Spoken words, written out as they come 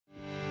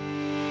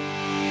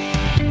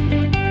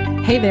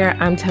Hey there,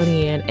 I'm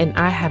Tony Ann, and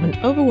I have an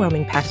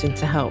overwhelming passion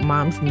to help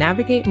moms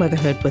navigate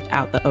motherhood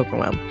without the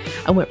overwhelm.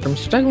 I went from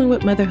struggling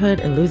with motherhood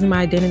and losing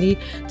my identity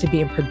to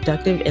being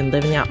productive and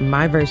living out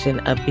my version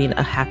of being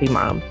a happy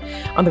mom.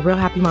 On the Real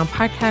Happy Mom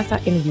podcast,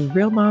 I interview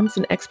real moms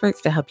and experts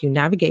to help you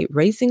navigate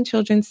raising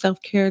children,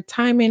 self-care,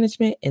 time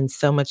management, and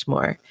so much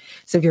more.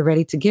 So if you're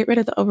ready to get rid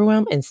of the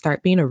overwhelm and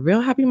start being a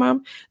real happy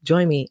mom,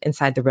 join me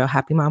inside the Real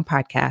Happy Mom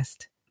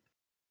podcast.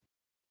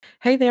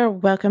 Hey there,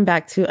 welcome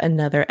back to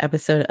another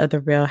episode of the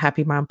Real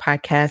Happy Mom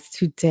podcast.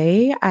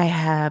 Today, I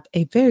have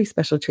a very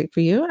special treat for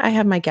you. I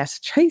have my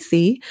guest,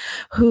 Tracy,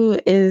 who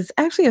is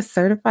actually a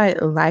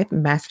certified life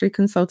mastery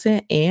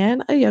consultant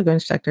and a yoga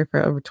instructor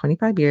for over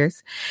 25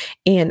 years.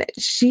 And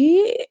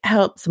she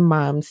helps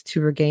moms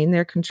to regain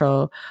their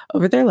control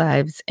over their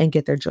lives and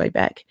get their joy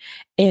back.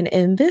 And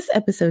in this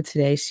episode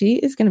today, she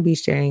is going to be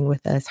sharing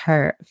with us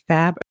her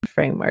FAB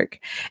framework.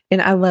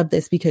 And I love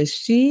this because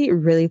she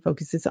really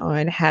focuses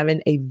on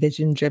having a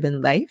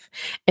vision-driven life.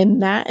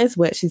 And that is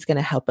what she's going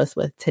to help us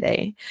with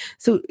today.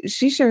 So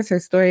she shares her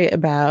story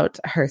about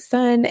her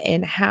son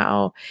and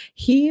how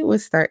he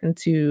was starting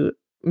to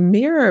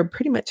mirror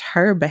pretty much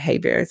her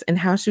behaviors and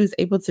how she was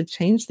able to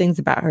change things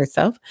about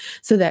herself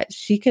so that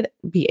she could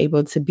be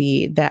able to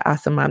be that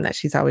awesome mom that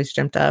she's always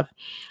dreamt of.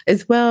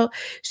 As well,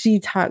 she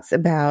talks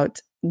about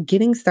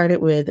getting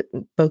started with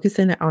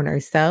focusing on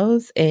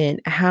ourselves and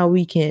how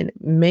we can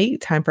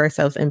make time for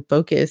ourselves and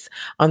focus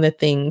on the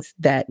things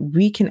that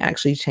we can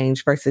actually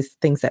change versus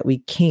things that we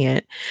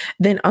can't.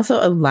 Then also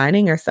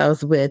aligning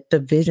ourselves with the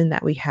vision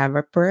that we have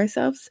for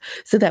ourselves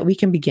so that we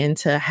can begin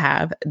to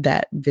have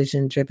that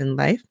vision-driven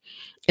life.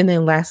 And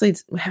then lastly,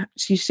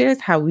 she shares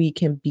how we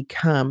can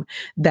become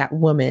that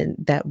woman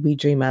that we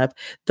dream of,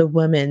 the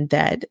woman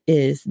that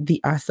is the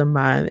awesome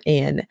mom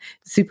and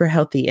super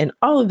healthy and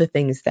all of the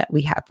things that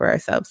we have for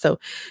ourselves. So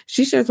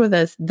she shares with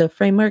us the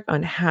framework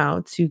on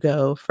how to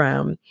go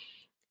from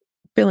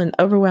feeling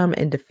overwhelmed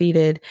and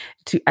defeated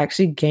to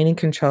actually gaining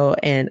control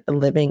and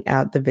living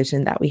out the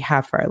vision that we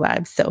have for our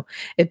lives. So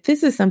if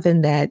this is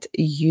something that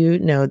you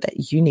know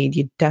that you need,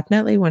 you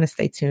definitely want to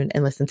stay tuned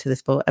and listen to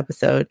this full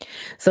episode.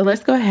 So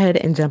let's go ahead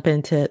and jump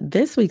into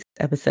this week's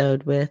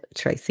episode with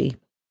Tracy.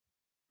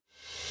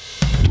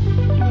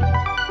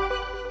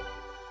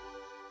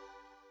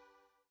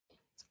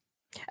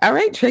 All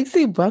right,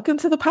 Tracy, welcome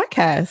to the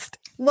podcast.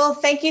 Well,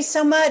 thank you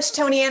so much,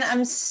 Tony Ann.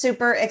 I'm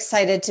super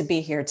excited to be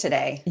here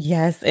today.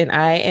 Yes, and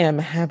I am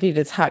happy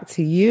to talk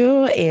to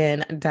you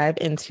and dive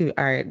into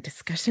our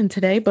discussion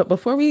today. But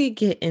before we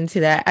get into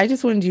that, I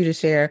just wanted you to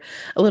share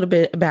a little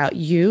bit about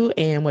you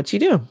and what you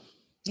do.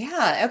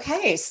 Yeah.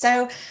 Okay.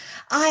 So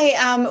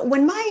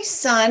when my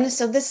son,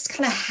 so this is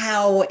kind of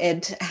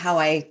how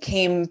I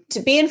came to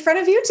be in front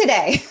of you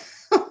today.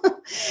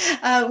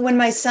 When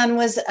my son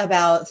was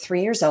about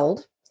 3 years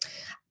old,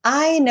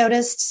 I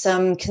noticed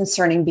some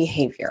concerning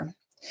behavior,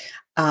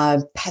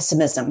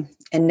 pessimism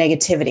and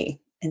negativity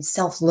and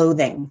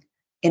self-loathing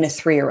in a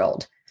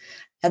 3-year-old.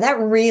 Now that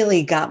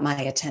really got my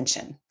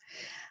attention.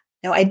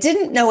 Now I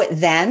didn't know it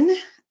then,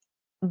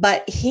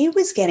 but he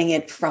was getting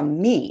it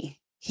from me.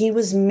 He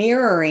was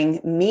mirroring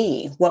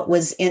me,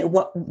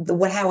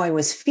 how I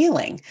was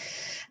feeling.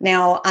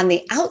 Now on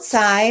the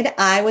outside,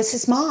 I was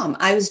his mom.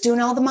 I was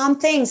doing all the mom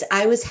things.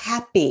 I was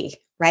happy,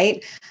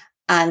 right?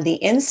 On the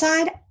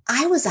inside,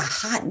 I was a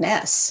hot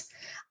mess.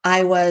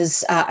 I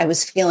was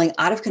feeling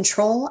out of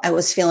control. I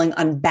was feeling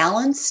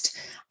unbalanced.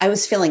 I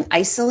was feeling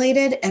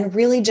isolated and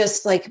really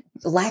just like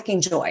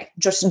lacking joy,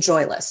 just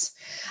joyless.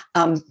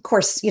 Of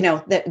course,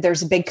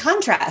 there's a big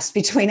contrast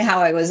between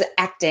how I was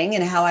acting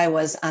and how I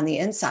was on the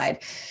inside.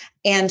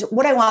 And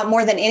what I want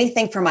more than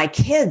anything for my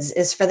kids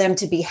is for them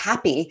to be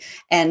happy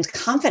and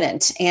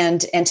confident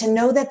and to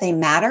know that they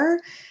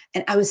matter.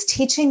 And I was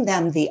teaching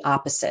them the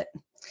opposite.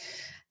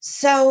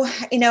 So,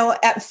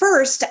 at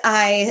first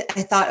I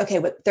thought, okay,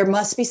 but there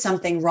must be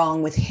something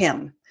wrong with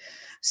him.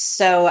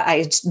 So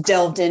I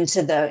delved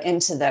into the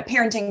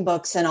parenting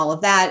books and all of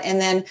that. And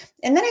then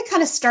I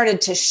kind of started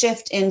to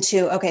shift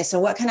into, okay, so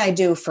what can I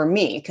do for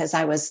me? Because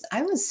I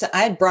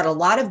had brought a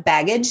lot of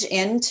baggage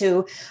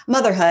into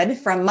motherhood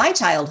from my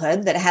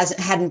childhood that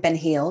hadn't been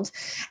healed.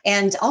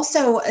 And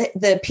also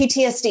the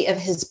PTSD of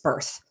his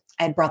birth.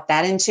 I had brought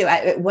that into,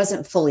 it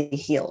wasn't fully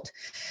healed.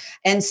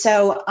 And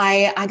so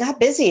I got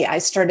busy.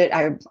 I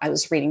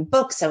was reading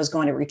books. I was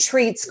going to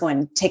retreats,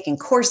 taking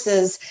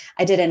courses.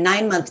 I did a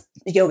 9-month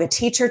yoga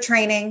teacher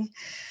training.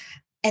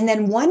 And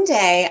then one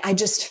day I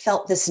just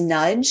felt this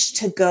nudge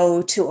to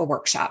go to a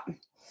workshop.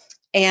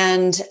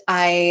 And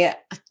that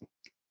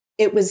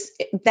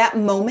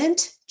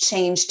moment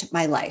changed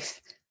my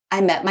life. I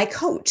met my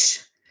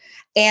coach.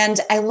 And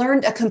I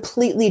learned a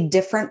completely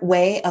different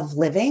way of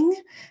living,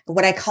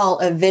 what I call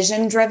a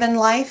vision-driven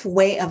life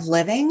way of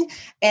living.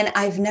 And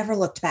I've never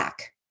looked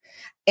back.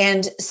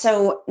 And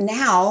so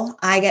now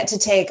I get to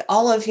take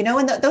all of,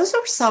 and those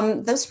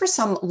were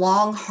some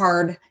long,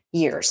 hard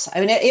years. I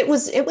mean, it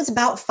was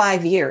about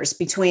 5 years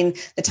between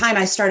the time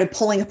I started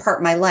pulling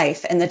apart my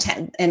life and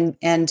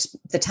and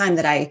the time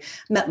that I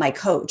met my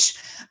coach.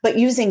 But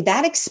using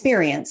that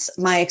experience,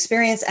 my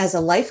experience as a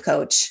life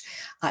coach,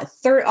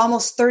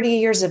 almost 30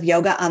 years of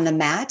yoga on the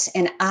mat,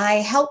 and I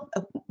help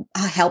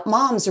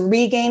moms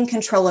regain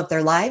control of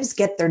their lives,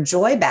 get their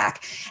joy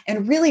back,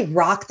 and really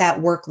rock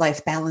that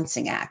work-life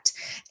balancing act.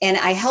 And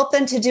I help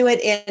them to do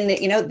it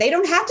in, they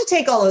don't have to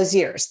take all those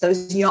years,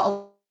 those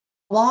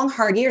long,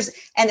 hard years,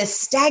 and the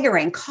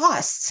staggering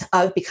costs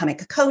of becoming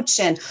a coach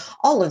and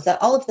all of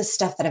the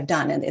stuff that I've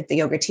done and the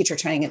yoga teacher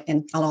training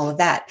and all of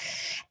that.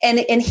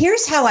 And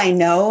here's how I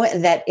know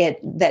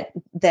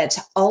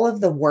that all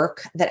of the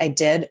work that I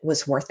did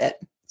was worth it.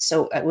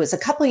 So it was a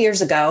couple of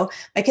years ago.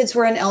 My kids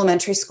were in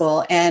elementary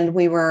school, and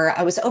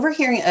I was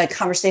overhearing a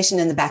conversation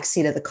in the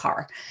backseat of the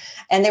car,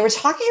 and they were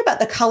talking about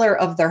the color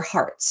of their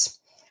hearts,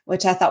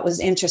 which I thought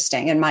was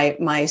interesting. And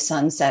my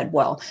son said,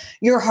 well,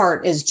 your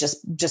heart is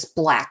just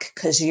black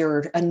because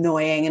you're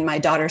annoying. And my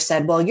daughter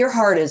said, well, your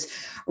heart is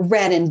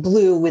red and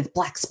blue with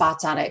black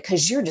spots on it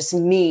because you're just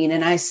mean.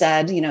 And I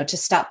said, to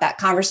stop that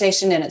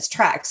conversation in its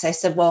tracks, I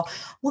said, well,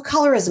 what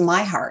color is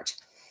my heart?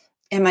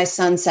 And my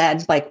son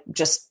said,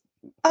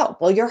 oh,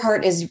 well, your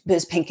heart is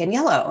pink and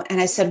yellow. And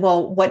I said,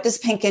 well, what does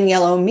pink and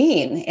yellow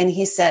mean? And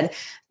he said,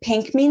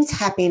 pink means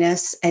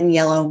happiness and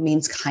yellow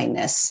means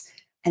kindness.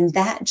 And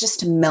that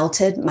just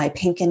melted my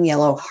pink and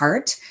yellow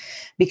heart,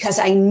 because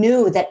I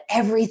knew that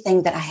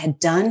everything that I had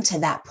done to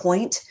that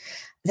point,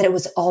 that it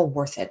was all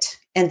worth it,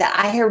 and that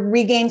I had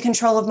regained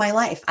control of my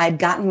life. I'd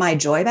gotten my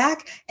joy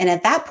back. And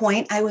at that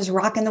point, I was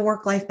rocking the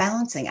work-life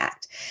balancing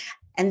act.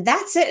 And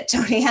that's it,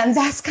 Tony. And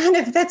it's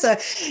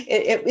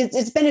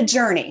been a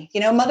journey.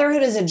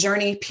 Motherhood is a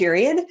journey,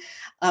 period.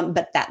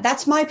 But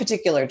that's my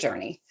particular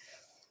journey.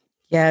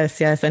 Yes,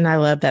 yes. And I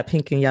love that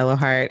pink and yellow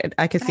heart.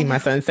 I could see my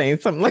son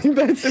saying something like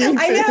that to me too.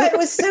 I know,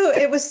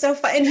 it was so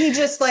fun. And he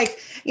just he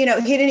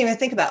didn't even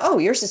think about, oh,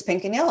 yours is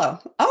pink and yellow.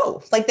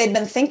 Oh, like they'd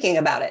been thinking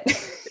about it.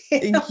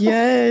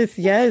 Yes,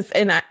 yes.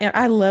 And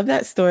I love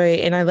that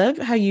story. And I love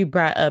how you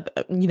brought up,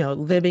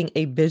 living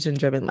a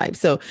vision-driven life.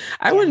 So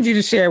I wanted you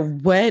to share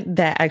what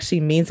that actually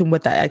means and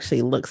what that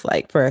actually looks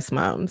like for us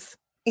moms.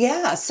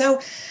 Yeah.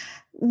 So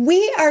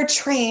we are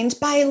trained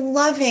by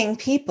loving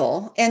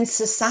people and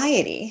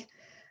society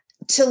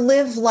to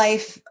live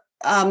life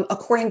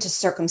according to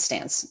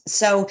circumstance.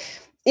 So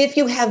if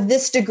you have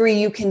this degree,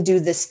 you can do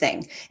this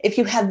thing. If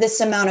you have this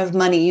amount of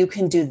money, you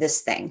can do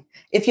this thing.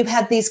 If you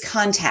have these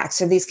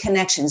contacts or these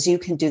connections, you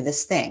can do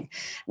this thing.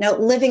 Now,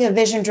 living a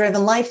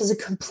vision-driven life is a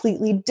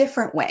completely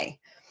different way.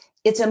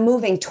 It's a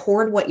moving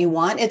toward what you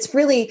want. It's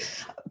really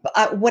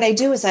what I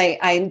do is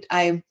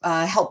I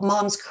help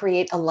moms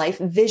create a life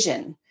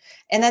vision.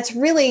 And that's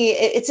really,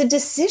 it's a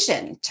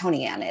decision,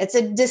 Tony Ann. It's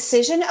a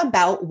decision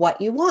about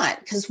what you want,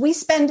 because we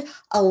spend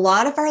a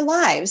lot of our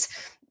lives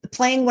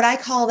playing what I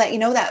call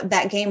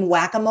that game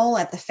Whack-A-Mole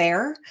at the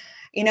fair.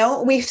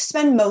 We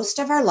spend most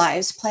of our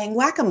lives playing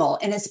Whack-A-Mole,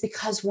 and it's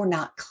because we're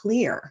not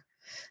clear.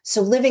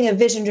 So living a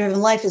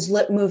vision-driven life is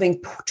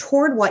moving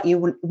toward what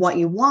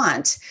you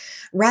want,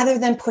 rather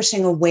than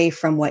pushing away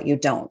from what you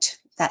don't.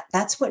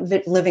 That's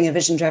what living a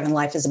vision-driven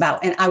life is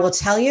about. And I will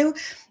tell you,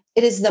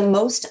 it is the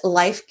most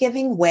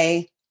life-giving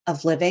way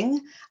of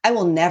living. I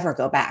will never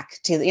go back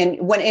to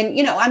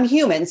I'm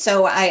human.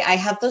 So I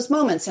have those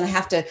moments, and I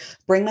have to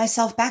bring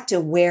myself back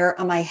to, where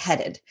am I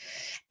headed?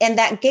 And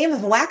that game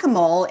of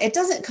Whack-A-Mole, it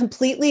doesn't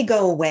completely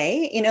go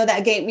away.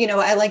 That game,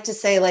 I like to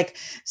say,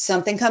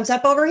 something comes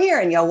up over here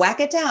and you'll whack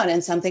it down,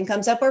 and something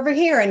comes up over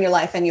here in your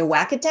life and you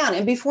whack it down.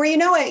 And before you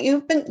know it,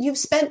 you've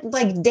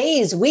spent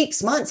days,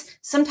 weeks, months,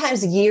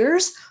 sometimes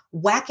years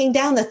whacking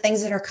down the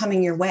things that are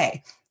coming your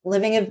way.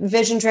 Living a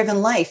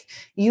vision-driven life,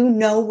 you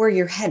know where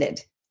you're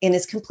headed, and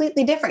it's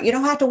completely different. You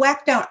don't have to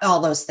whack down all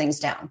those things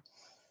down.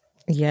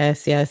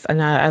 Yes, yes.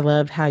 And I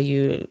love how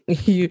you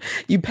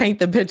paint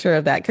the picture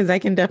of that, because I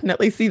can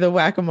definitely see the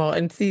Whack-A-Mole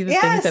and see the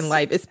things in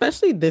life,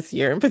 especially this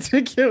year in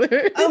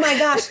particular. Oh my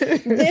gosh.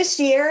 This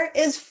year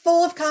is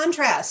full of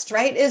contrast,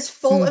 right? Is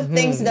full of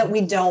things that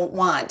we don't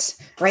want,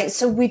 right?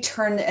 So we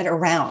turn it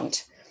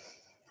around.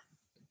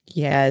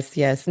 Yes,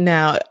 yes.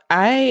 Now,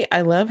 I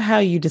love how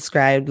you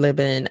described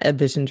living a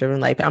vision-driven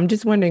life. I'm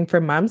just wondering,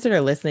 for moms that are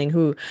listening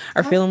who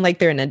are feeling like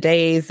they're in a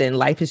daze and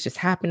life is just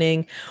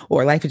happening,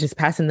 or life is just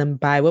passing them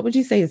by, what would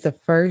you say is the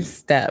first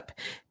step,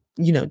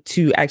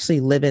 to actually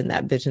live in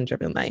that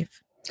vision-driven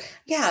life?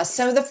 Yeah.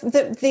 So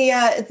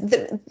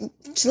to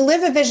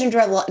live a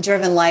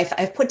vision-driven life,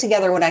 I've put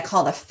together what I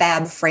call the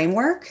FAB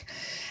framework.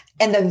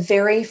 And the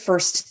very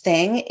first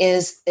thing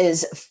is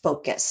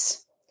focus.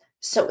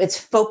 So it's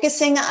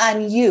focusing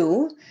on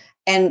you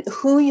and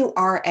who you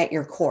are at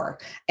your core.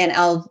 And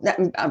I'll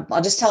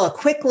just tell a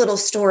quick little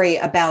story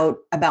about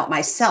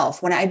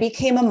myself. When I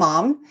became a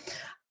mom,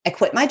 I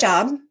quit my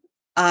job.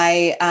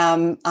 I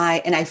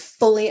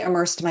fully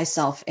immersed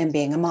myself in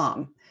being a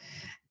mom.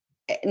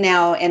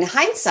 Now, in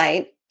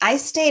hindsight, I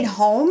stayed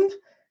home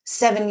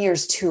 7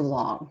 years too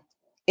long.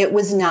 It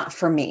was not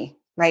for me.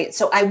 right?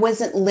 So I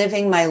wasn't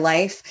living my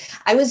life.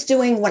 I was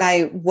doing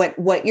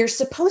what you're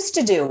supposed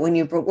to do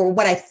or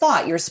what I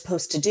thought you're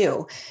supposed to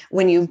do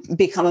when you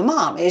become a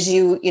mom is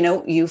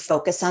you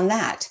focus on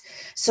that.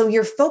 So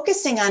you're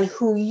focusing on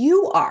who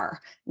you are,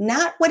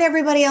 not what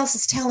everybody else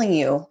is telling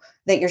you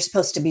that you're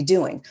supposed to be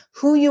doing,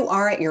 who you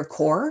are at your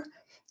core.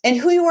 And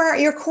who you are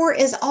at your core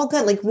is all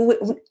good, like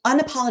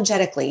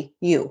unapologetically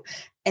you.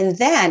 And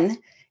then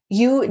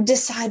you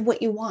decide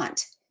what you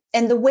want.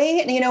 And the way,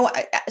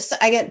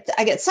 I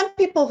get some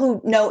people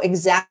who know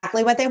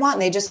exactly what they want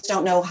and they just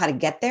don't know how to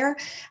get there.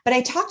 But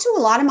I talk to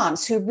a lot of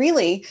moms who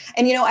really,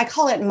 and I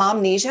call it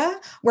momnesia,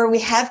 where we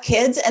have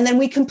kids and then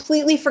we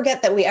completely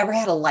forget that we ever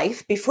had a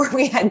life before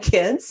we had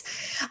kids.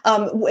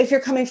 If you're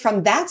coming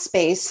from that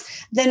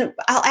space, then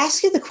I'll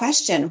ask you the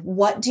question,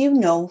 what do you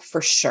know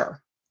for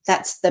sure?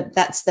 That's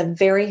the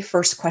very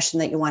first question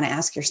that you want to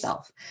ask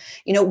yourself.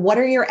 What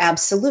are your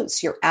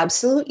absolutes, your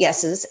absolute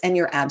yeses and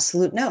your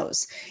absolute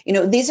nos?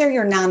 These are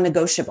your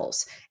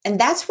non-negotiables. And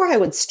that's where I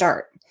would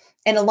start.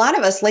 And a lot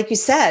of us, like you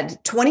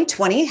said,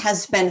 2020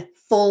 has been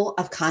full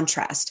of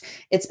contrast.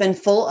 It's been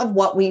full of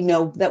what we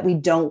know that we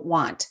don't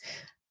want.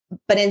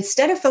 But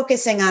instead of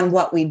focusing on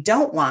what we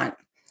don't want,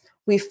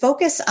 we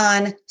focus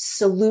on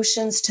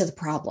solutions to the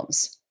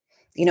problems.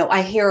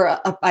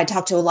 I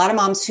talk to a lot of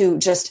moms who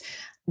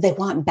they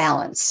want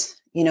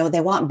balance. They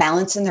want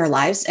balance in their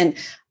lives. And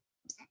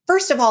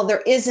first of all,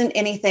 there isn't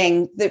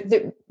anything,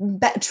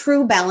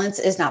 true balance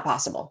is not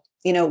possible.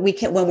 When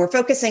we're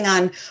focusing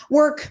on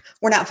work,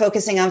 we're not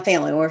focusing on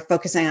family. When we're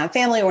focusing on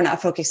family, we're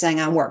not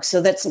focusing on work.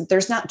 So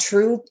there's not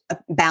true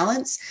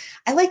balance.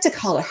 I like to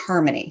call it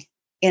harmony.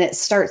 And it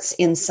starts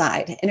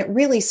inside. And it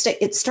really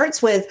it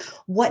starts with,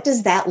 what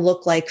does that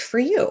look like for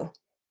you?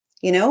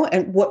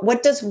 And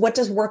what does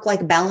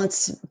work-life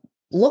balance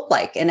look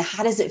like, and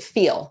how does it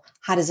feel?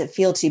 How does it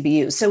feel to be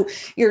you? So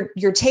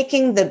you're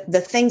taking the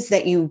things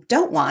that you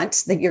don't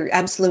want, that your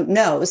absolute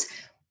no's,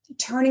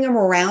 turning them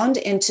around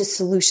into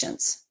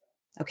solutions.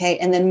 Okay.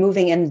 And then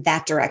moving in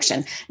that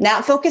direction,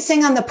 not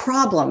focusing on the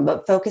problem,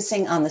 but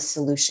focusing on the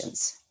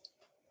solutions.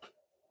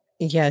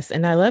 Yes.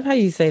 And I love how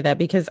you say that,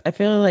 because I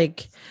feel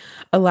like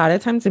a lot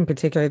of times in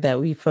particular that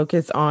we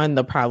focus on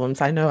the problems.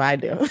 I know I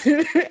do.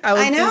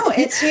 I know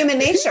it's human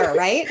nature,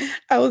 right?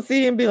 I will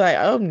see and be like,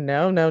 oh,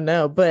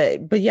 no.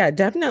 But yeah,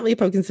 definitely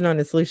focusing on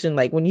the solution.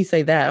 Like when you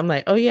say that, I'm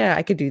like, oh yeah,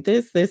 I could do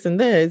this, this, and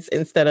this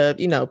instead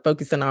of,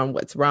 focusing on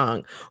what's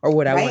wrong or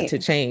what I want to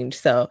change.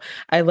 So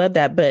I love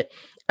that. But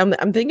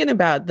I'm thinking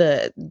about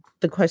the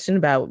question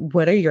about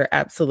what are your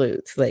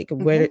absolutes? Like,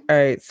 what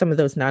are some of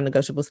those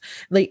non-negotiables?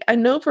 Like, I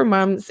know for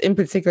moms in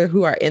particular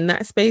who are in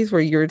that space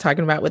where you're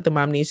talking about with the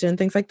momnesia and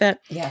things like that.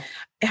 Yeah.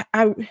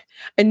 I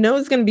know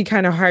it's going to be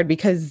kind of hard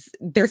because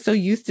they're so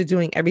used to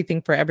doing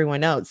everything for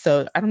everyone else.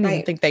 So I don't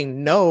even think they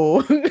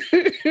know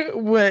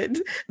what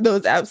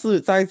those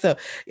absolutes are. So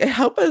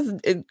help us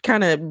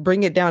kind of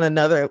bring it down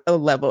another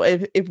level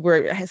if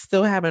we're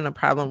still having a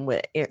problem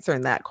with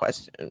answering that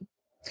question.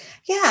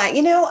 Yeah,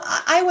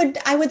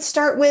 I would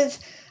start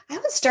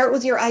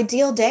with your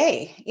ideal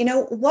day.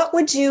 What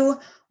would you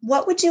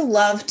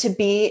love to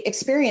be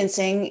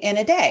experiencing in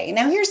a day?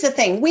 Now, here's the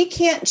thing. We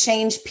can't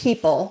change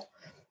people.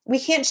 We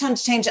can't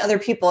change other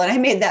people. And I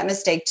made that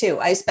mistake too.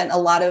 I spent a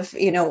lot of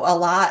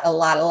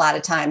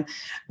time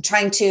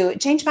trying to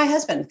change my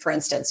husband, for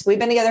instance. We've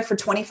been together for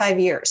 25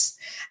 years.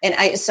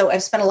 And so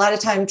I've spent a lot of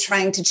time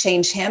trying to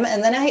change him.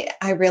 And then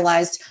I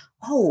realized,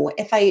 oh,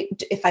 if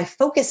I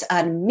focus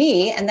on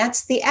me, and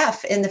that's the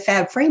F in the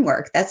FAB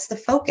framework, that's the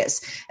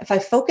focus. If I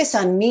focus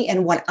on me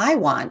and what I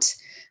want,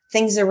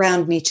 things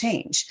around me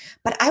change.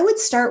 But I would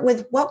start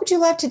with, what would you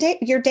love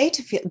your day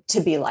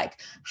to be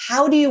like?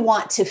 How do you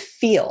want to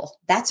feel?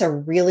 That's a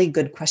really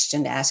good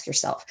question to ask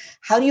yourself.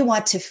 How do you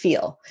want to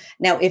feel?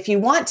 Now, if you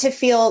want to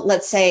feel,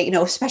 let's say,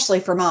 especially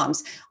for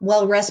moms,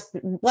 well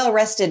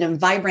rested and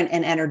vibrant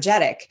and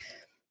energetic,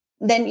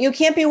 then you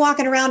can't be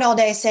walking around all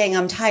day saying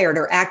I'm tired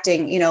or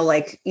acting,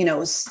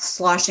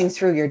 sloshing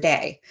through your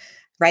day.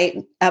 Right.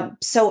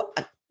 So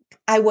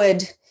I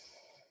would,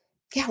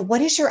 what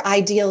does your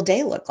ideal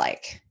day look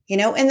like?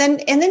 And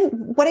then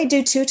what I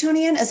do too,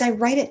 Tony Ann, is I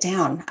write it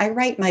down. I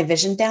write my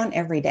vision down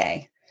every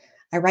day.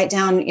 I write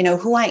down,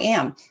 who I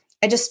am.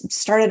 I just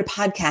started a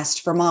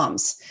podcast for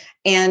moms,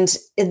 and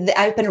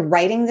I've been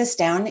writing this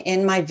down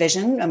in my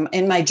vision,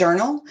 in my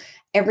journal,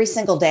 every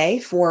single day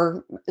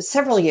for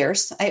several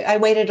years. I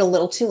waited a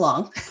little too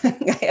long,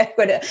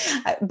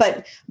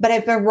 but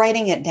I've been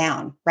writing it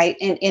down, right?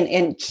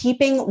 And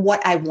keeping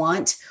what I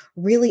want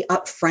really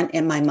up front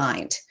in my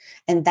mind.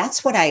 And that's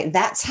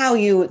how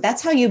you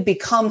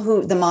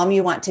become the mom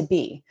you want to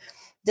be.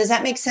 Does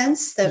that make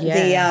sense?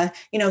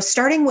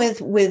 Starting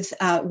with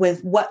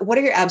what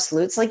are your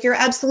absolutes? Like your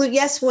absolute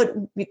yes,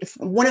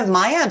 one of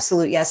my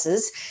absolute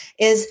yeses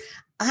is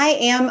I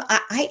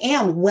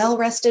am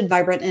well-rested,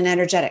 vibrant, and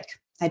energetic.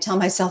 I tell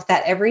myself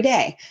that every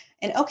day.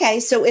 And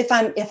okay, so if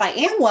I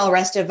am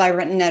well-rested,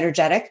 vibrant, and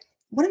energetic,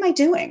 what am I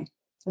doing?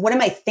 What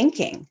am I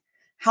thinking?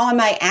 How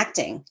am I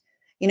acting?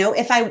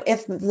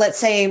 If let's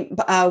say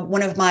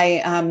one of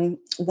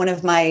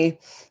my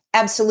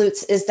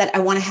absolutes is that I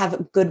want to have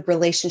a good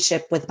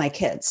relationship with my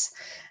kids.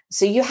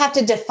 So you have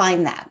to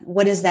define that.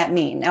 What does that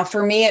mean? Now,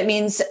 for me, it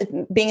means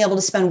being able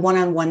to spend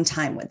one-on-one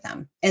time with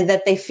them and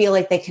that they feel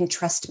like they can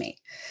trust me.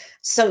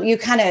 So you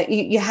kind of,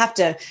 you have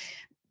to,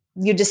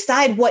 you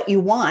decide what you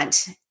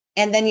want,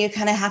 and then you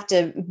kind of have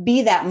to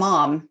be that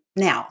mom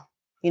now.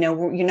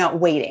 You're not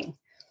waiting.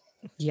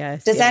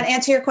 Yes. Does that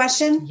answer your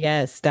question?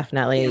 Yes,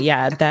 definitely.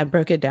 Yeah, that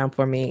broke it down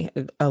for me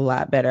a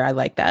lot better. I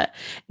like that.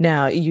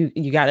 Now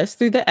you got us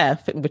through the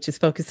F, which is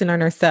focusing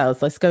on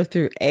ourselves. Let's go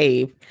through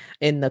A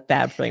in the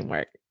FAB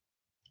framework.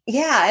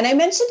 Yeah, and I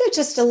mentioned it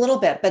just a little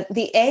bit, but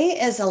the A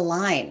is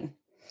align.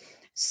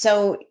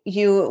 So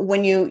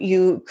when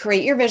you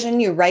create your vision,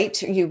 you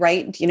write,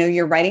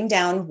 you're writing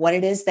down what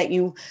it is that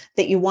you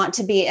want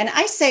to be. And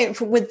I say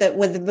with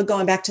the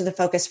going back to the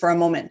focus for a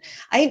moment,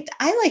 I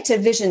like to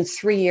vision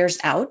 3 years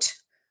out.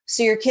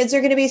 So your kids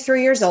are going to be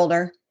 3 years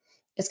older.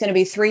 It's going to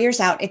be 3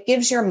 years out. It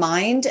gives your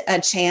mind a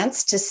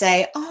chance to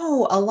say,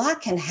 oh, a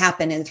lot can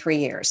happen in 3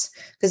 years.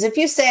 Because if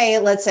you say,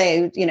 let's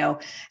say,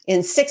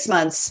 in 6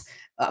 months,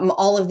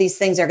 all of these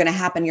things are going to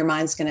happen, your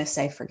mind's going to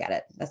say, forget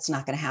it. That's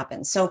not going to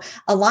happen. So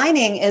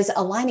aligning is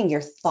aligning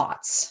your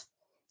thoughts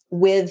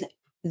with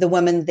the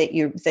woman that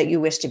you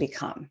wish to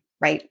become,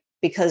 right?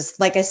 Because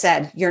like I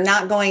said, you're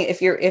not going,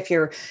 if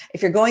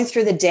you're going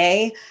through the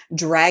day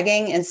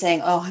dragging and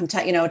saying, oh, I'm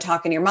talking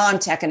to your mom,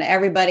 talking to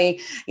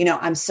everybody,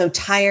 I'm so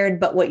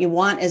tired, but what you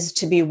want is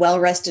to be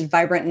well-rested,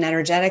 vibrant, and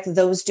energetic.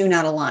 Those do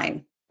not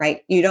align,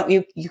 right?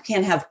 You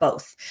can't have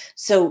both.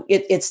 So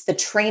it's the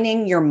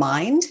training your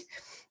mind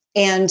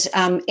and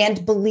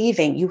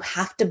believing. You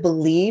have to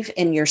believe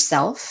in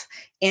yourself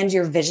and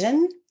your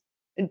vision.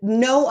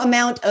 No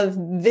amount of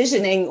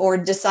visioning or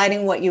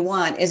deciding what you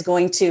want is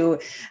going to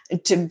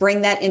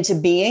bring that into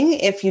being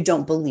if you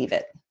don't believe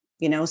it.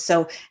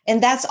 So,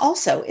 and that's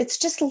also, it's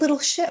just little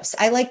shifts.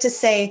 I like to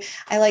say,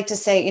 in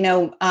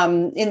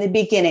the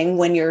beginning,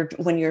 when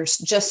you're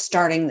just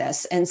starting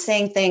this and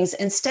saying things,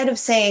 instead of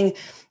saying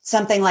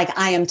something like,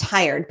 I am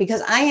tired,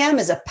 because I am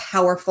is a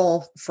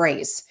powerful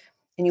phrase.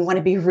 And you want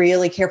to be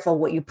really careful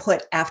what you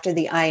put after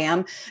the I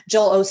am.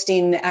 Joel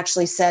Osteen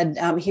actually said,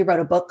 he wrote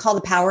a book called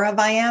The Power of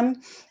I Am.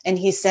 And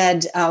he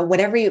said,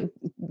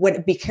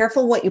 be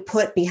careful what you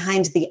put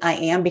behind the I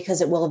am,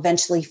 because it will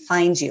eventually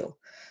find you.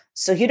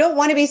 So you don't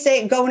want to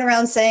be going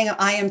around saying,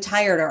 I am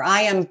tired, or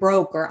I am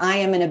broke, or I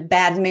am in a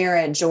bad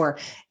marriage, or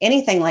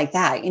anything like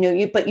that.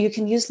 But you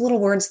can use little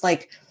words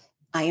like,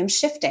 I am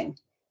shifting.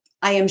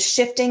 I am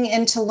shifting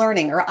into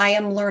learning, or I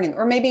am learning,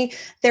 or maybe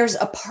there's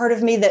a part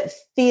of me that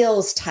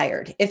feels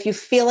tired. If you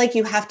feel like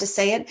you have to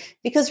say it,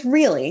 because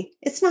really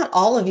it's not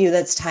all of you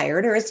that's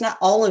tired, or it's not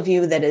all of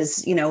you that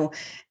is,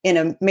 in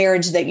a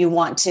marriage that you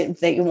want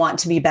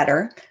to be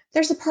better.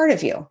 There's a part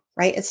of you,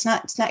 right? It's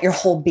not your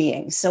whole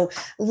being. So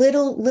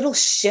little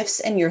shifts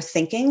in your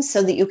thinking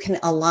so that you can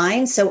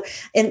align. So,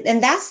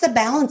 and that's the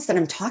balance that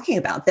I'm talking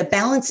about, the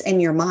balance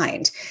in your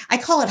mind. I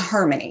call it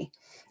harmony.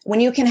 When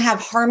you can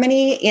have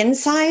harmony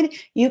inside,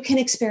 you can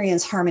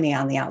experience harmony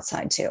on the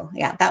outside too.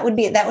 Yeah, that would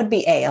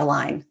be A,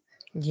 align.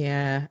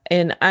 Yeah.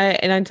 And I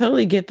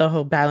totally get the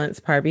whole balance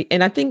part.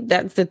 And I think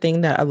that's the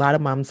thing that a lot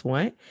of moms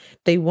want.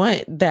 They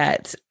want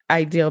that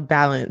ideal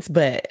balance,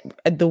 but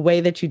the way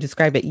that you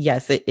describe it,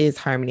 yes, it is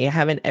harmony.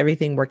 Having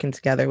everything working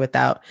together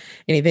without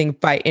anything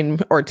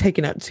fighting or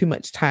taking up too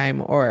much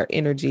time or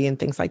energy and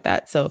things like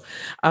that. So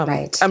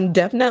right. I'm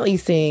definitely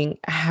seeing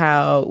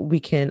how we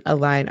can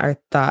align our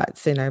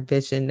thoughts and our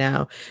vision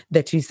now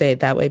that you say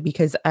it that way,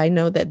 because I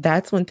know that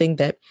that's one thing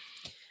that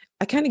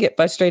I kind of get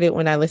frustrated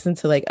when I listen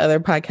to like other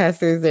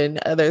podcasters and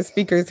other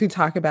speakers who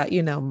talk about,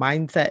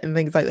 mindset and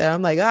things like that.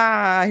 I'm like,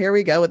 here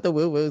we go with the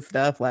woo-woo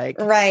stuff. Like,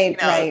 right.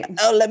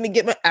 Oh, let me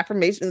get my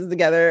affirmations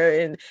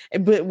together.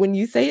 But when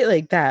you say it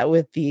like that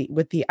with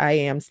the I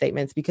am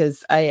statements,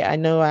 because I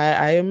know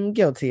I am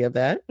guilty of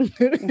that.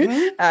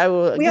 Mm-hmm. I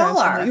will we all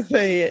are.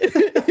 say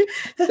it,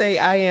 say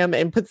I am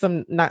and put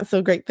some not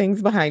so great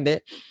things behind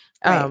it.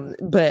 Right.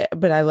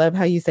 But I love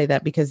how you say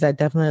that, because that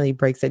definitely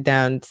breaks it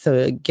down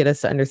to get us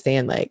to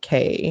understand, like,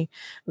 hey,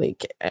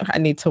 like I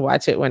need to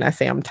watch it when I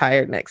say I'm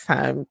tired next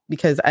time,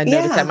 because I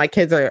notice that my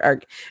kids are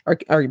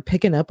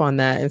picking up on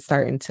that and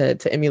starting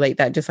to emulate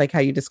that, just like how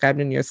you described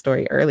in your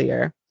story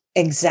earlier.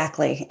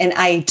 Exactly. And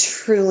I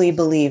truly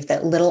believe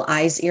that little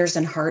eyes, ears,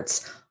 and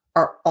hearts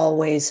are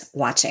always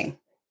watching.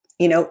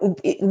 We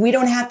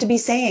don't have to be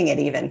saying it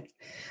even,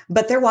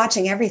 but they're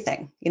watching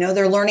everything.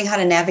 They're learning how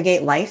to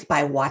navigate life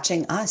by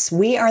watching us.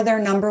 We are their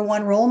number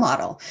one role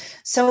model.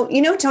 So,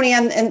 Tony,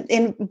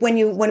 and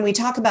when we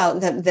talk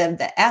about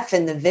the F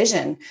and the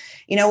vision,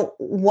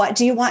 what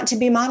do you want to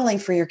be modeling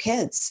for your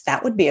kids?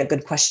 That would be a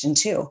good question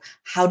too.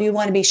 How do you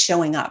want to be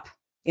showing up?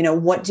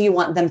 What do you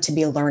want them to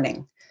be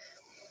learning?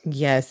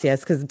 Yes,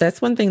 because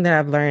that's one thing that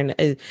I've learned,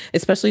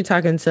 especially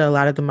talking to a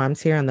lot of the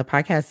moms here on the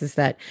podcast, is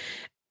that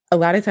a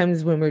lot of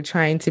times when we're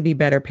trying to be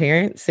better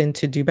parents and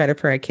to do better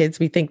for our kids,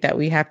 we think that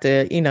we have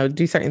to,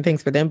 do certain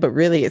things for them, but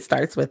really it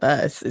starts with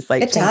us. It's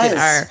like It changing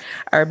our does.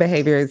 our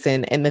behaviors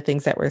and the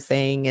things that we're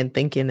saying and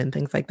thinking and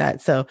things like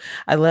that. So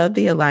I love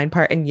the align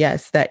part. And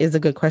yes, that is a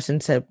good question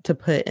to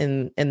put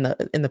in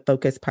the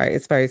focus part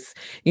as far as,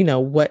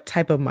 what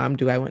type of mom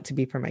do I want to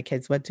be for my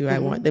kids? What do I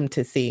want Mhm. them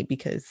to see?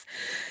 Because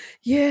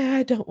yeah,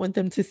 I don't want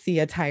them to see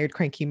a tired,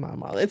 cranky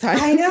mom all the time.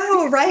 I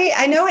know, right?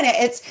 I know. And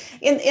it's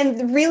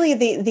and really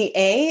the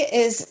A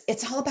is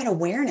it's all about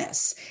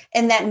awareness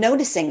and that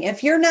noticing.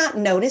 If you're not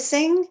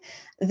noticing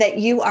that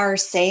you are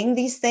saying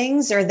these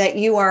things or that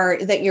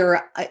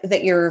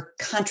you're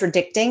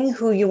contradicting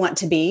who you want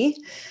to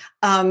be,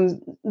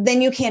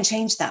 then you can't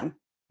change them.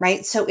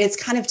 Right. So it's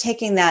kind of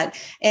taking that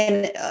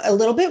and a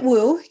little bit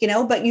woo,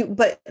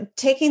 but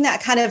taking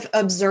that kind of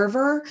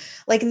observer,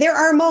 like there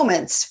are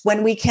moments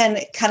when we can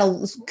kind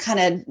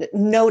of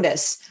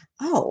notice,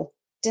 oh,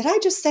 did I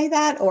just say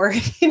that? Or,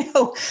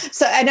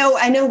 so I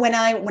know when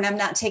I'm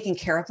not taking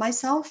care of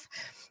myself,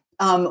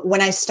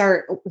 when I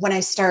start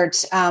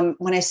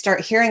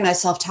hearing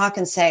myself talk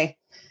and say,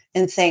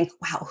 and think,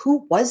 wow,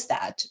 who was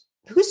that?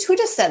 Who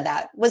just said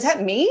that? Was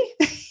that me?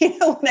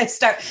 When I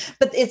start,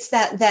 but it's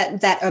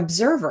that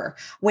observer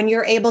when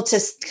you're able to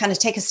kind of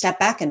take a step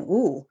back and,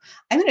 ooh,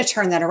 I'm going to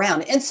turn that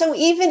around. And so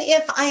even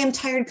if I am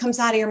tired comes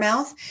out of your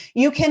mouth,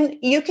 you can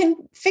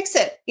fix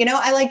it.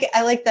 I like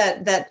I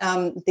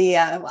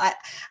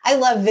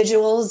love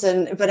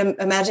visuals but I'm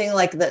imagining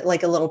like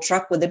a little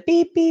truck with a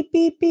beep, beep,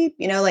 beep, beep,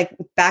 like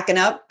backing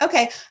up.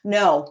 Okay.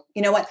 No,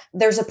 you know what?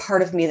 There's a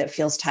part of me that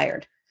feels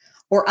tired,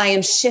 or I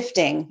am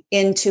shifting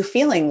into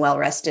feeling well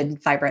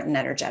rested, vibrant, and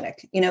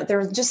energetic. There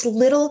are just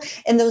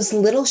those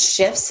little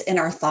shifts in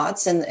our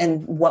thoughts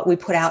and what we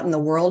put out in the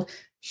world,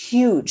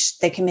 huge.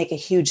 They can make a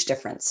huge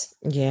difference.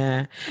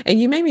 Yeah. And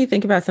you made me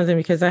think about something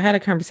because I had a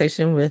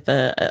conversation with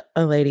a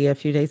lady a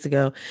few days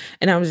ago,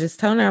 and I was just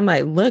telling her, I'm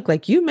like, look,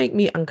 like you make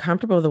me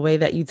uncomfortable the way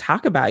that you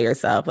talk about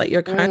yourself. Like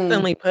you're Mm,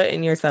 constantly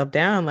putting yourself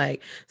down,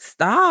 like,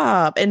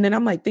 stop. And then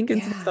I'm like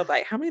thinking to yeah. myself,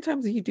 like, how many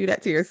times do you do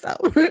that to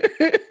yourself?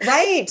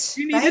 Right.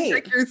 You need to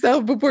check Right.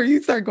 yourself before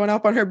you start going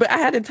off on her. But I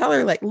had to tell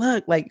her, like,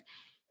 look, like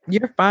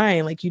you're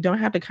fine. Like you don't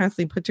have to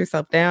constantly put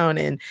yourself down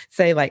and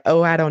say like,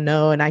 "Oh, I don't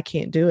know and I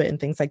can't do it," and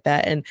things like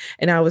that. And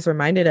I was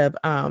reminded of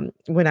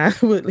when I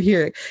would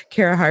hear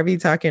Kara Harvey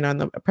talking on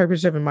the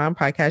Purpose Driven Mom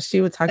podcast. She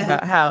would talk Uh-huh.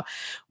 about how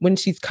when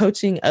she's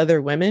coaching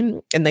other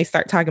women and they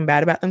start talking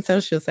bad about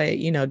themselves, she'll say,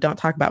 "Don't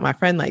talk about my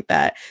friend like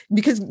that,"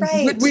 because would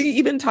Right. we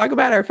even talk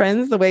about our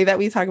friends the way that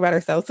we talk about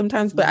ourselves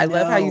sometimes? But I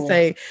love how you No.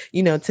 say,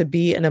 to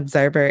be an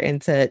observer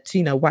and to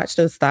watch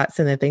those thoughts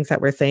and the things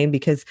that we're saying,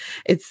 because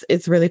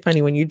it's really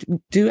funny when you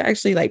do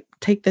actually like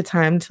take the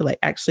time to like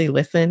actually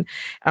listen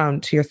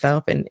to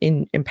yourself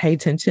and pay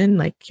attention,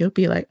 like you'll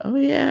be like, oh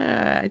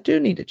yeah, I do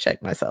need to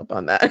check myself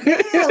on that.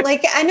 Yeah,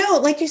 like I know,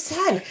 like you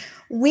said,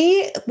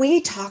 we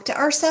talk to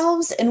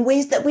ourselves in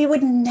ways that we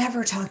would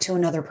never talk to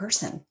another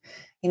person.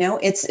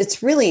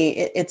 It's really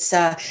it's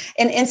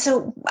and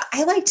so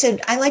I like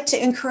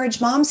to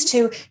encourage moms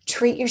to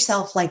treat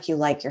yourself like you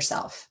like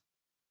yourself.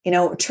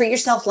 Treat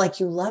yourself like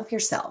you love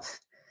yourself.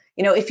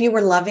 If you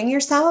were loving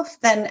yourself,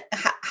 then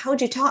how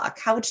would you talk?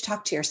 How would you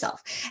talk to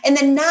yourself? And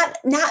then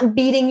not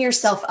beating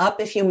yourself up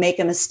if you make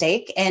a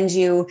mistake and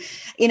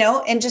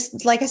and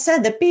just like I said,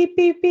 the beep,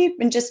 beep, beep,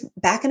 and just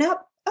backing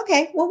up.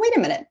 Okay, well, wait a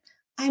minute.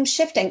 I'm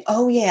shifting.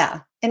 Oh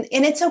yeah. And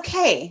it's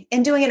okay.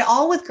 And doing it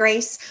all with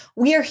grace.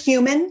 We are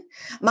human.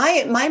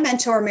 My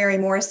mentor, Mary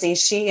Morrissey,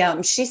 she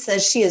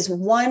says she is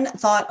one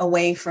thought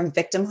away from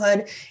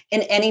victimhood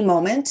in any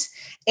moment.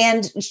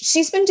 And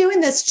she's been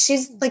doing this.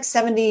 She's like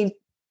 70,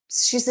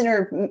 she's in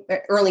her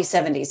early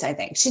 70s, I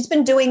think. She's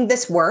been doing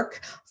this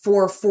work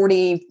for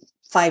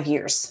 45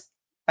 years,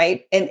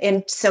 right?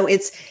 And so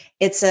it's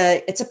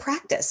a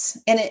practice,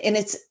 and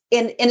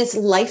it's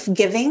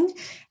life-giving,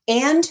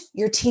 and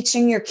you're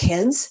teaching your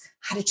kids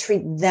how to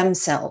treat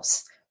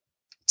themselves,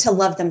 to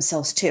love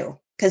themselves too.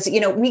 Because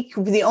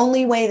the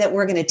only way that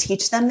we're going to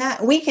teach them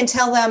that, we can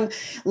tell them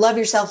love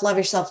yourself, love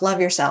yourself,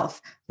 love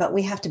yourself, but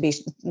we have to be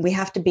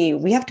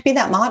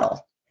that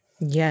model.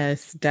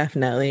 Yes,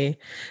 definitely.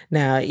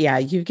 Now, yeah,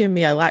 you've given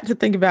me a lot to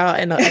think about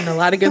and a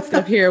lot of good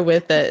stuff here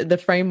with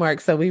the framework.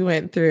 So we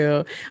went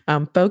through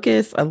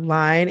focus,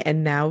 align,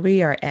 and now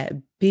we are at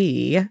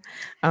B in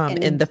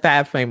And the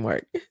FAB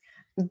framework.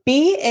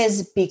 B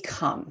is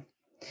become.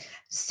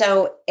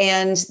 So,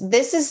 and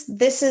this is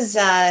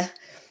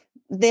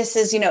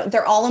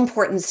they're all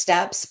important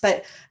steps,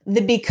 but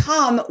the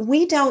become,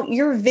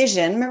 your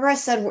vision, remember I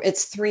said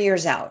it's 3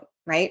 years out,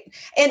 right?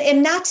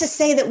 And not to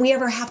say that we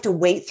ever have to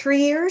wait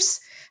 3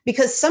 years,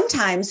 because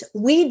sometimes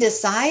we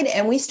decide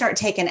and we start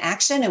taking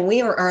action and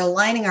we are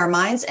aligning our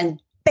minds, and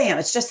bam,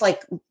 it's just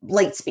like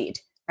light speed,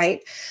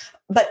 right?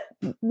 But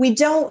we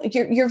don't,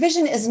 your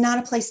vision is not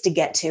a place to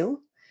get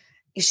to.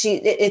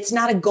 It's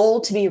not a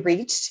goal to be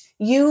reached.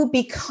 You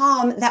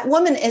become, that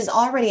woman is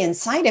already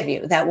inside of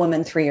you, that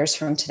woman 3 years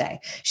from today.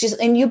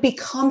 And you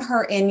become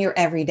her in your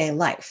everyday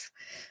life.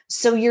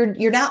 So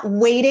you're not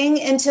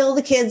waiting until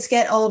the kids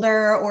get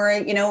older, or,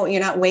 you're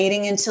not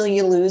waiting until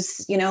you lose,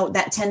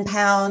 that 10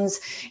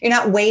 pounds. You're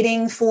not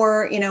waiting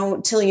for,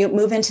 till you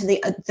move into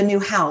the new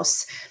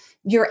house.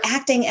 You're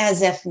acting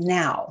as if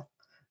now.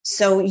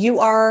 So you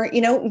are,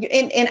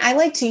 and I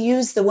like to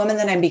use the woman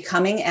that I'm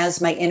becoming as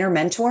my inner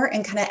mentor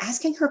and kind of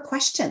asking her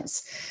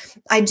questions.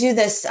 I do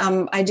this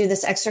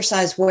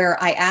exercise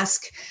where I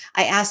ask,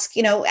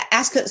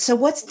 so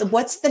what's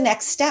the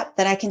next step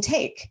that I can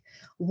take?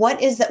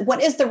 What is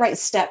the right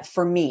step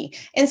for me?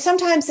 And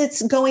sometimes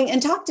it's going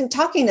and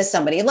talking to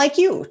somebody like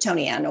you,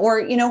 Tony Ann,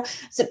 or,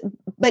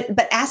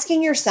 but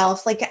asking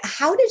yourself, like,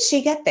 how did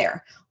she get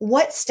there?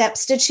 What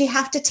steps did she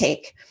have to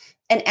take?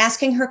 And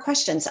asking her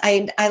questions.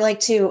 I like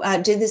to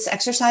do this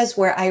exercise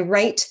where I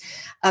write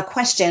a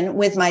question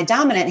with my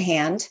dominant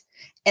hand,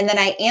 and then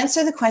I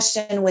answer the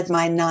question with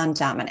my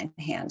non-dominant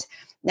hand.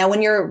 Now,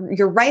 when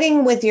you're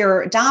writing with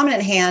your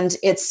dominant hand,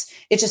 it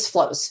just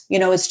flows.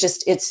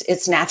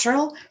 It's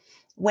natural.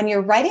 When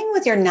you're writing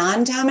with your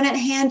non-dominant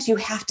hand, you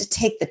have to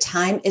take the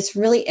time. It's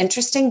really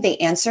interesting,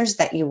 the answers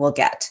that you will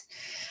get.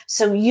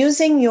 So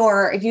using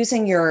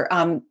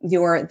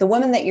the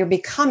woman that you're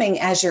becoming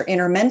as your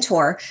inner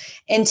mentor,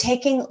 and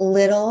taking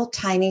little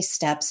tiny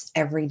steps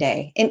every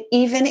day. And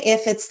even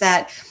if it's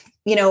that,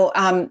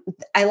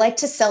 I like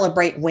to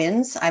celebrate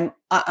wins.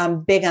 I'm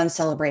big on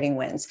celebrating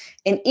wins.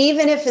 And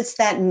even if it's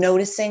that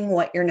noticing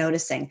what you're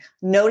noticing,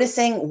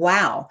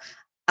 wow,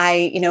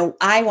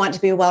 I want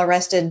to be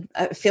well-rested,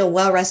 feel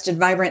well-rested,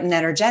 vibrant, and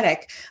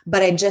energetic,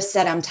 but I just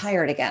said I'm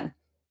tired again.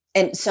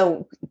 And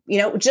so,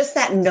 just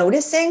that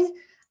noticing,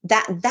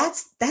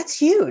 that's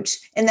huge.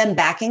 And then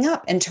backing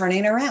up and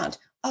turning around.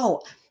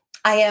 Oh,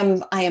 I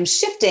am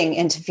shifting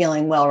into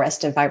feeling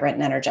well-rested, vibrant,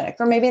 and energetic.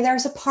 Or maybe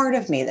there's a part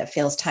of me that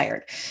feels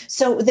tired.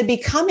 So the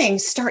becoming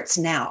starts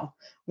now.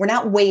 We're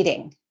not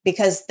waiting,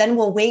 because then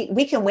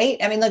we can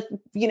wait. I mean,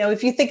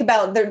 if you think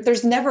about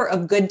there's never a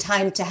good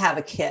time to have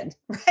a kid,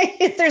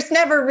 right? There's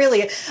never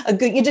really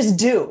you just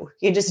do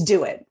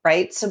it,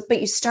 right? So, but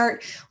you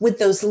start with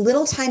those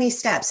little tiny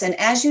steps. And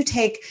as you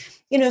take,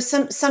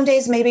 some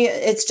days, maybe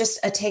it's just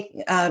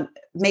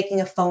making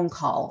a phone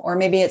call, or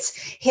maybe it's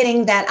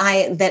hitting that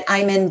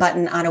I'm in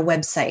button on a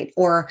website,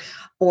 or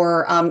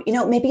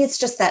maybe it's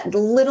just that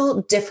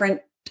little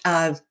different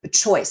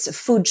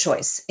food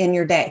choice in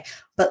your day.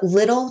 But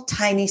little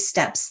tiny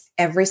steps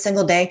every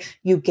single day,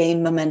 you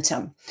gain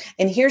momentum.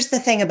 And here's the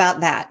thing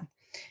about that.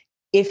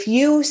 If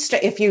you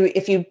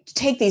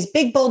take these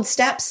big, bold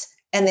steps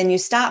and then you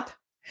stop,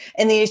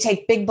 and then you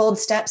take big, bold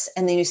steps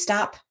and then you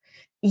stop,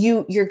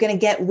 you're going to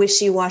get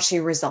wishy-washy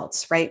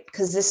results, right?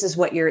 Because this is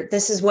what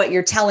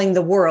you're telling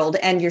the world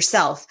and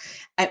yourself.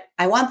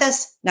 I want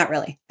this, not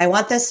really. I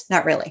want this,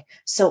 not really.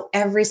 So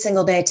every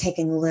single day,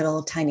 taking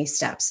little tiny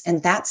steps.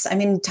 And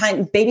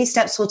baby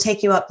steps will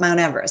take you up Mount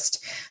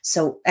Everest.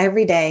 So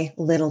every day,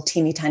 little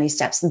teeny tiny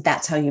steps. And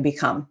that's how you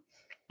become.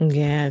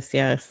 Yes,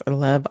 yes. I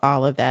love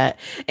all of that.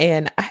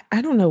 And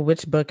I don't know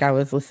which book I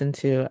was listening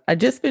to. I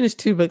just finished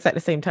 2 books at the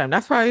same time.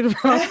 That's probably the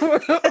problem.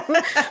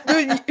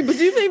 but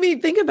you made me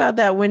think about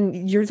that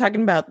when you're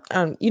talking about,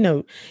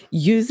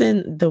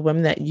 using the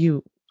woman that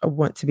you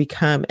want to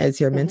become as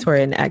your mentor,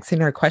 and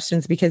asking her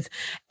questions, because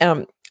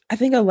I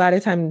think a lot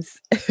of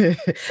times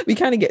we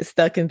kind of get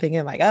stuck in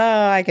thinking like,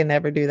 oh, I can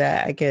never do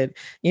that. I could,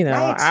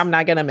 right. I'm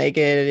not going to make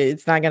it.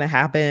 It's not going to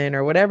happen,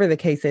 or whatever the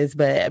case is.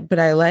 But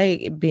I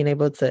like being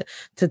able to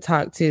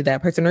talk to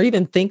that person, or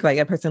even think like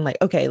a person, like,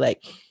 okay,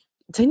 like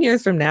 10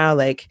 years from now,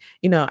 like,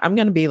 I'm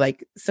going to be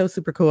like so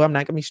super cool. I'm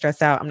not going to be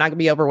stressed out. I'm not going to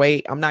be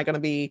overweight. I'm not going to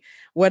be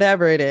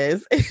whatever it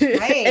is.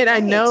 Right, and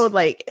I know,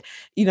 like,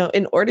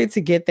 in order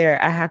to get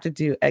there, I have to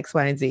do X,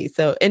 Y, and Z.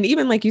 So, and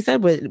even like you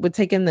said, with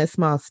taking the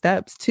small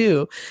steps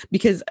too,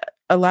 because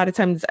a lot of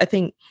times I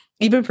think,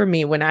 even for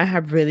me, when I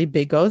have really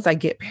big goals, I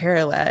get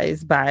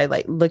paralyzed by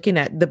like looking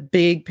at the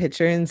big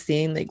picture and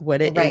seeing like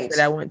what it is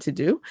that I want to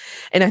do.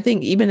 And I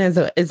think even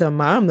as a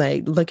mom,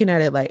 like looking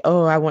at it like,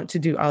 oh, I want to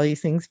do all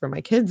these things for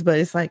my kids, but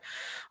it's like,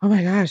 oh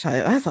my gosh,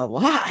 that's a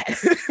lot.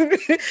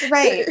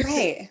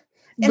 Right.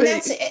 And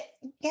that's it.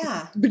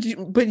 Yeah.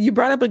 But you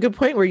brought up a good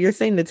point where you're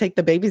saying to take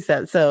the baby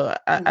steps. So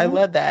I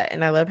love that.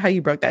 And I love how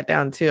you broke that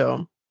down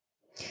too.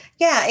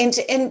 Yeah.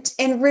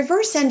 And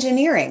reverse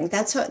engineering.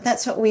 That's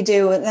what we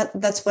do.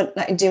 That's what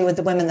I do with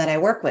the women that I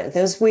work with,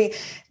 is we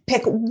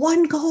pick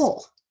one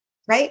goal,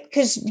 right?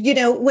 Because,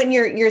 when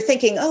you're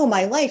thinking, oh,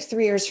 my life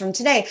 3 years from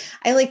today,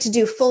 I like to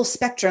do full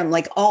spectrum,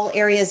 like all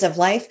areas of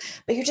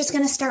life, but you're just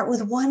going to start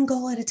with one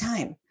goal at a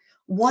time,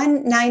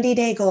 one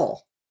 90-day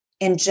goal,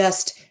 and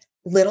just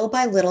little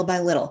by little by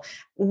little.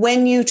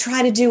 When you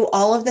try to do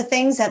all of the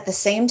things at the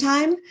same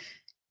time,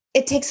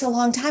 it takes a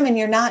long time, and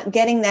you're not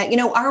getting that.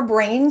 Our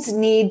brains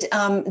need,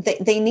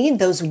 they need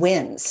those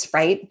wins,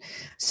 right?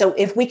 So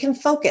if we can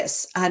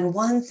focus on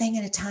one thing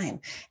at a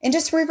time and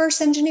just reverse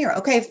engineer,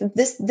 okay,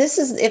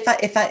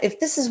 if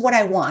this is what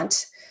I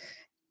want,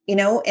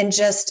 and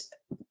just,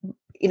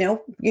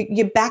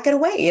 you back it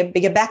away,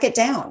 you back it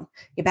down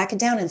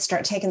and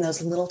start taking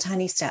those little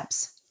tiny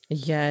steps.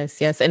 Yes,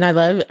 yes. And I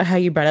love how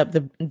you brought up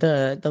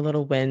the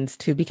little wins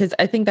too, because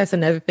I think that's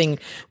another thing.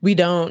 We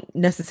don't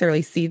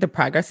necessarily see the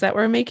progress that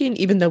we're making,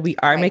 even though we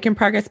are Right. making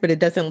progress, but it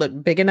doesn't look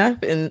big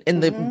enough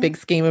in the Hmm. big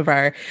scheme of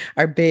our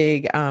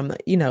big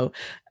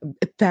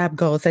fab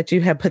goals that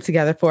you have put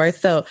together for us.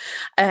 So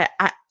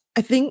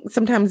I think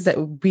sometimes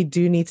that we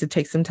do need to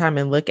take some time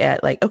and look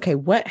at like, okay,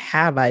 what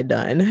have I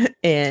done?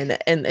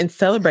 And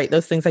celebrate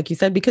those things, like you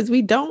said, because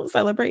we don't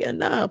celebrate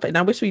enough. And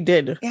I wish we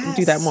did do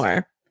that Yes.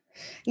 more.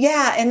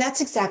 Yeah, and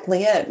that's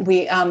exactly it.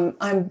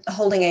 I'm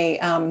holding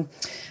a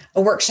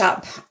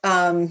workshop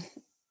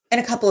in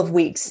a couple of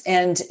weeks,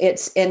 and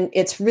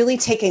it's really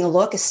taking a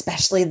look,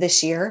 especially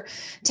this year,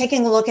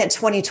 taking a look at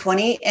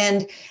 2020,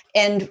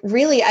 and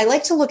really, I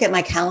like to look at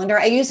my calendar.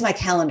 I use my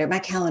calendar. My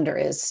calendar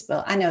is,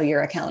 well, I know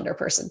you're a calendar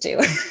person too,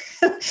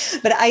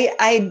 but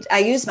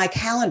I use my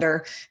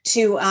calendar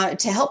to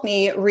help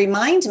me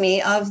remind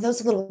me of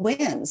those little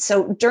wins.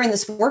 So during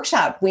this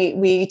workshop,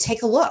 we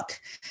take a look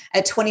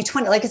at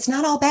 2020. Like, it's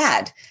not all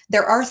bad.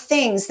 There are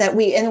things that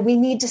we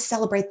need to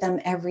celebrate them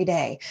every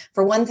day.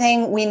 For one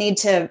thing, we need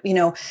to,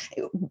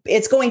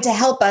 it's going to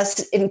help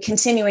us in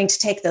continuing to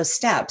take those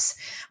steps.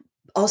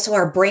 Also,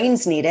 our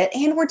brains need it,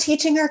 and we're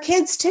teaching our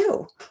kids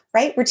too,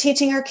 right? We're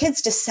teaching our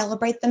kids to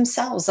celebrate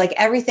themselves. Like,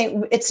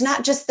 everything, it's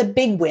not just the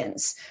big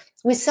wins.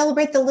 We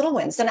celebrate the little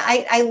wins. And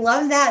I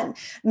love that.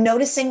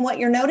 Noticing what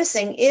you're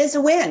noticing is a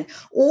win.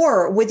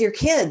 Or with your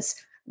kids,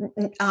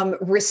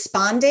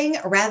 responding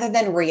rather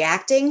than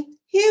reacting,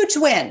 huge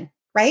win,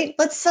 right?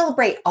 Let's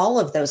celebrate all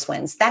of those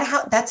wins.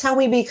 That's how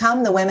we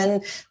become the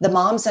women, the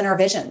moms in our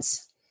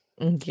visions.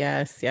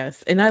 Yes,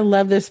 yes. And I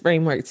love this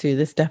framework too.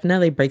 This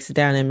definitely breaks it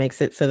down and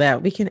makes it so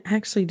that we can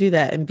actually do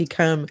that and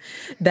become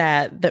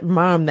that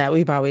mom that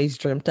we've always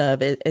dreamt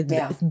of, and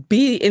Yeah.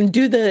 be and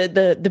do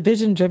the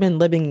vision driven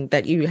living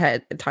that you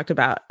had talked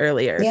about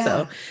earlier. So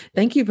Yeah.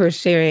 thank you for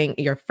sharing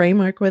your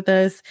framework with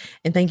us,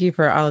 and thank you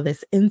for all of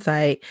this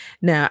insight.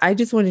 Now, I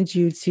just wanted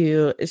you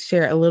to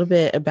share a little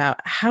bit about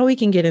how we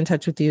can get in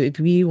touch with you if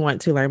we want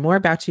to learn more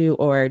about you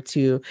or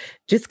to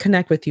just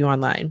connect with you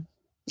online.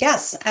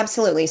 Yes,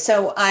 absolutely.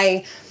 So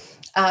I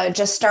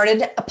just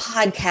started a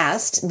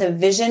podcast, the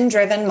Vision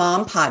Driven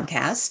Mom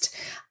Podcast.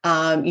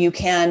 You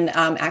can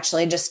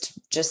actually just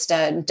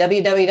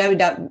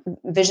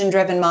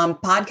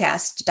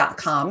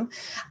www.visiondrivenmompodcast.com.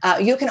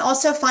 You can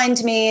also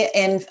find me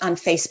on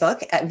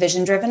Facebook at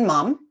Vision Driven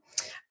Mom,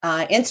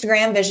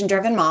 Instagram Vision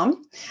Driven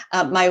Mom.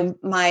 My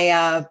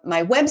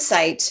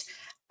website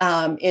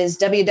is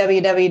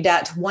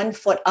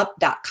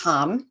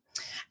www.onefootup.com.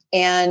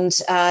 And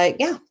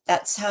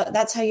that's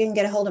how you can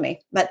get a hold of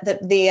me. But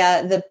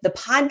the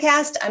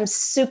podcast, I'm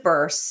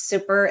super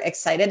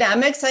excited.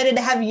 I'm excited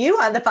to have you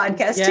on the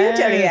podcast too,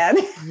 Tony Ann.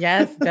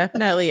 Yes,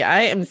 definitely.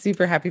 I am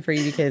super happy for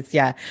you because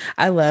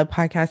I love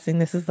podcasting.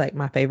 This is like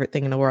my favorite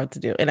thing in the world to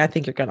do, and I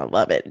think you're gonna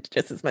love it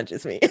just as much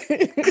as me.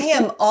 I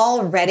am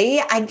all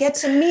ready. I get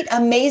to meet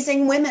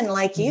amazing women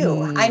like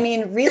you. I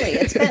mean, really,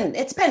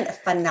 it's been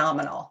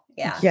phenomenal.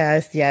 Yeah.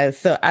 Yes, yes.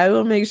 So I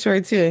will make sure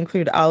to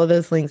include all of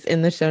those links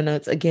in the show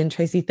notes. Again,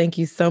 Tracy, thank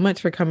you so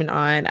much for coming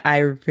on. I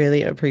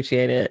really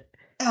appreciate it.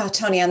 Oh,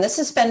 Tony Ann, this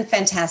has been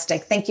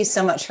fantastic. Thank you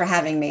so much for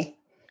having me.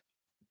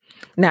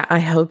 Now, I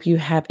hope you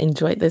have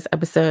enjoyed this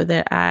episode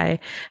that I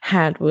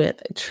had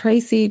with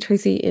Tracy.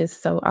 Tracy is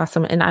so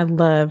awesome. And I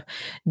love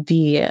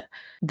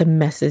the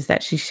message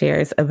that she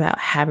shares about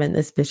having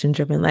this vision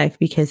driven life,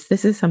 because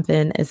this is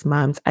something as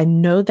moms, I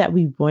know that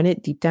we want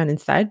it deep down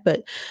inside,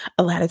 but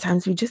a lot of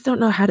times we just don't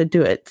know how to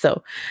do it.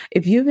 So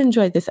if you've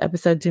enjoyed this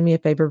episode, do me a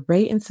favor,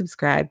 rate and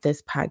subscribe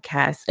this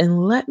podcast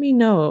and let me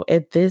know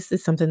if this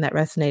is something that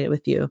resonated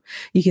with you.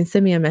 You can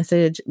send me a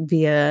message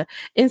via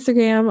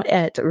Instagram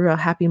at Real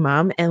Happy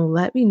Mom and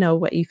let me know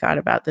what you thought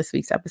about this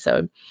week's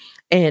episode.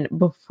 And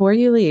before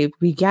you leave,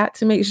 we got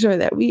to make sure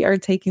that we are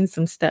taking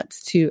some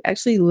steps to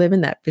actually live in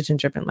that vision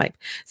driven life.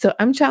 So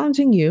I'm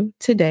challenging you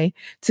today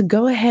to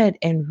go ahead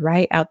and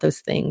write out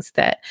those things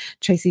that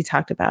Tracy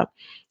talked about.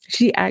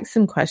 She asked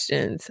some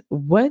questions.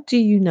 What do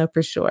you know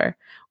for sure?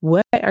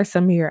 What are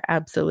some of your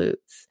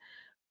absolutes?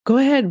 Go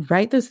ahead,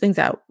 write those things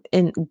out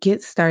and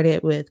get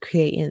started with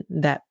creating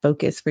that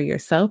focus for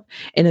yourself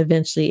and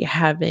eventually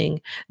having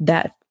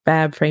that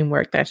fab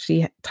framework that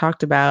she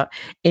talked about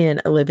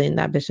in living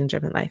that vision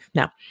driven life.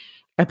 Now,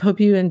 I hope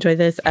you enjoy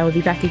this. I will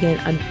be back again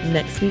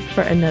next week for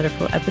another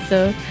full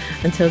episode.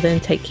 Until then,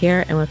 take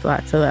care and with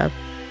lots of love.